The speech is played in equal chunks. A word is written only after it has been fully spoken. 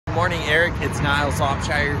Good morning, Eric. It's Niles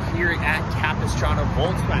here at Capistrano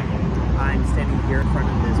Volkswagen. I'm standing here in front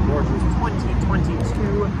of this gorgeous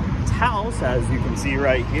 2022 Taos, as you can see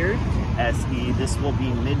right here, SE. This will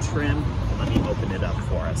be mid-trim. Let me open it up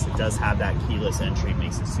for us. It does have that keyless entry,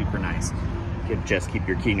 makes it super nice. You can just keep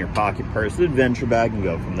your key in your pocket, purse, adventure bag, and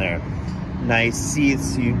go from there. Nice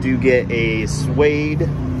seats. You do get a suede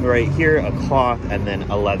right here, a cloth, and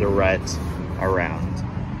then a leatherette around.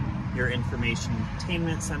 Your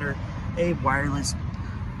infotainment center, a wireless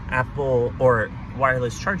Apple or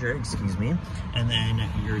wireless charger, excuse me, and then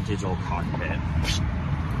your digital cockpit.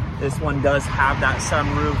 This one does have that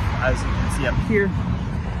sunroof, as you can see up here,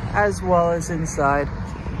 as well as inside.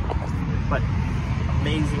 But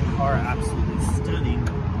amazing car, absolutely stunning.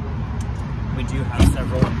 We do have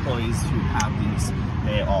several employees who have these.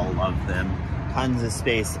 They all love them. Tons of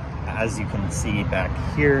space, as you can see back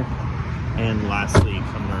here. And lastly,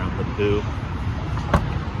 coming around the boot,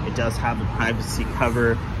 it does have a privacy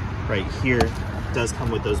cover right here. It does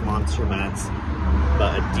come with those monster mats,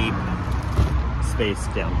 but a deep space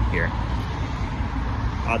down here.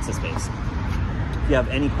 Lots of space. If you have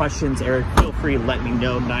any questions, Eric, feel free to let me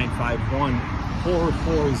know.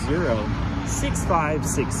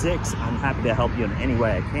 951-440-6566. I'm happy to help you in any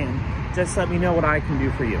way I can. Just let me know what I can do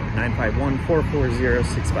for you.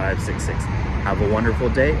 951-440-6566. Have a wonderful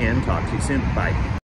day and talk to you soon. Bye.